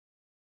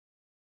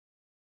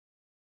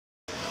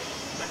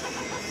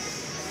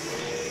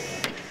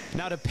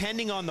Now,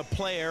 depending on the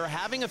player,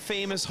 having a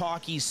famous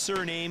hockey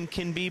surname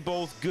can be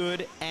both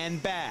good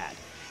and bad.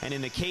 And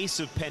in the case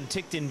of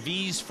Penticton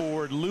Vees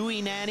forward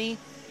Louie Nanne,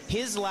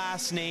 his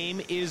last name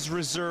is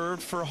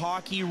reserved for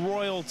hockey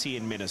royalty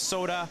in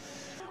Minnesota,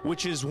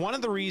 which is one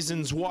of the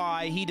reasons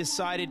why he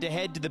decided to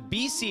head to the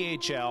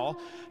BCHL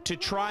to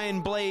try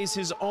and blaze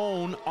his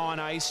own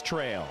on-ice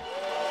trail.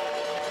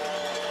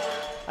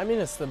 I mean,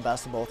 it's the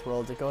best of both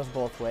worlds. It goes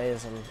both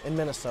ways, and in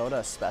Minnesota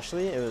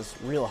especially, it was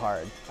real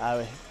hard.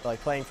 Like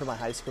playing for my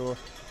high school,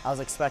 I was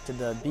expected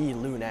to be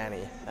Lou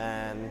Nanne,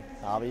 and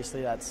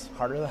obviously that's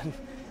harder than,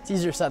 it's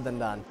easier said than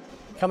done.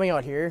 Coming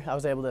out here, I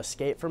was able to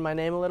escape from my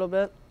name a little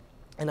bit,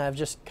 and I've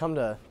just come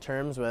to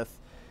terms with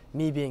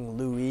me being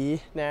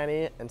Louie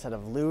Nanne instead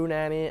of Lou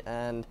Nanne,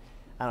 and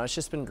I don't know, it's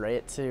just been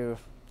great to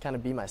kind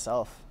of be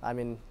myself. I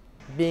mean,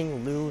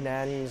 being Lou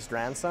Nanne's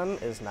grandson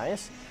is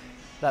nice,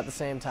 but at the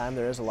same time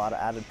there is a lot of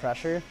added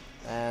pressure,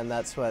 and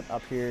that's what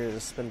up here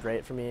has been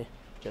great for me,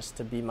 just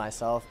to be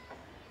myself.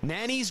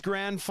 Nanne's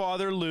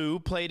grandfather Lou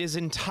played his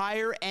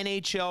entire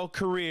NHL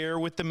career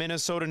with the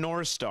Minnesota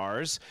North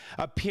Stars,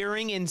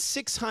 appearing in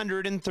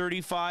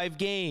 635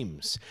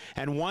 games.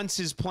 And once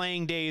his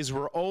playing days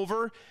were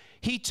over,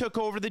 he took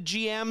over the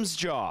GM's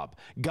job,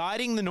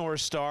 guiding the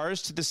North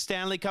Stars to the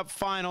Stanley Cup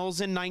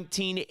Finals in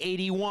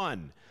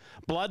 1981.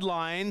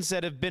 Bloodlines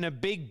that have been a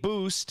big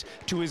boost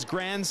to his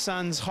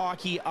grandson's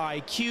hockey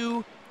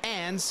IQ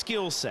and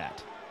skill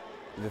set.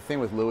 The thing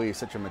with Louie, he's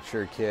such a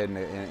mature kid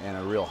and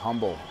a real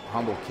humble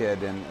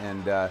kid,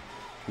 and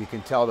you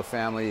can tell the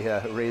family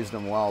raised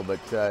him well. But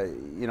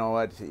you know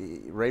what?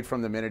 Right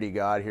from the minute he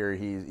got here,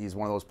 he's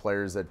one of those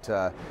players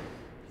that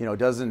you know,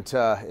 doesn't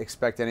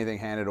expect anything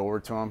handed over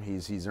to him.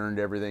 He's earned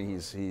everything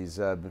he's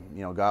you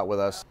know, got with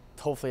us.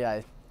 Hopefully,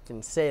 I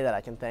can say that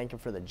I can thank him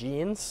for the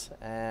genes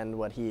and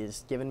what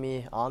he's given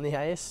me on the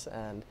ice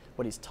and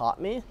what he's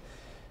taught me.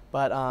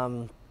 But I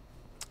don't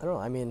know.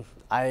 I mean,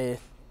 I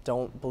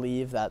don't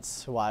believe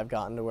that's why I've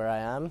gotten to where I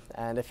am,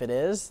 and if it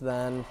is,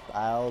 then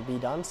I'll be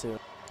done soon.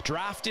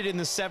 Drafted in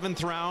the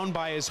 7th round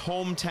by his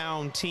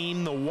hometown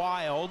team, the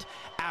Wild,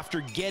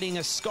 after getting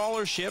a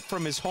scholarship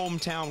from his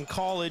hometown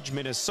college,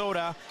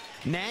 Minnesota,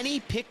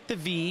 Nanne picked the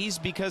Vees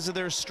because of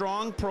their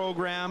strong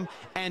program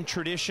and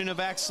tradition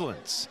of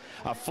excellence,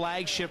 a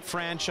flagship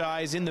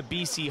franchise in the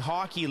BC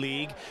Hockey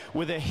League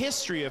with a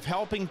history of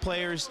helping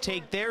players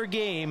take their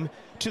game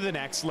to the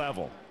next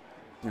level.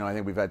 You know, I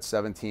think we've had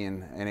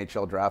 17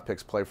 NHL draft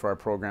picks play for our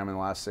program in the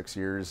last 6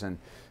 years, and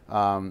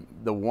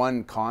the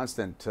one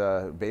constant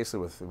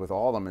basically with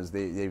all of them is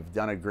they've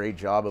done a great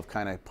job of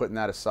kind of putting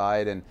that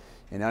aside and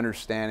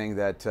understanding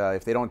that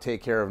if they don't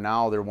take care of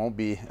now, there won't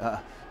be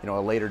you know, a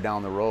later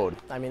down the road.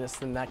 I mean, it's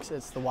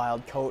the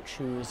Wild coach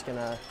who's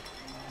gonna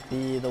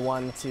be the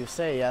one to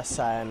say, yes,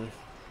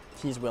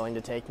 he's willing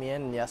to take me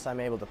in, and yes, I'm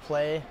able to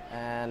play,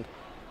 and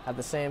at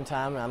the same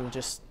time, I'm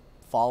just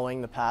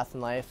following the path in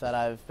life that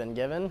I've been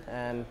given,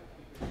 and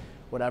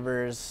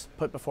whatever's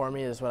put before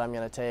me is what I'm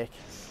going to take.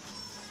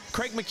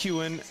 Craig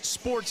McEwen,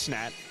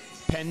 Sportsnet,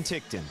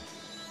 Penticton.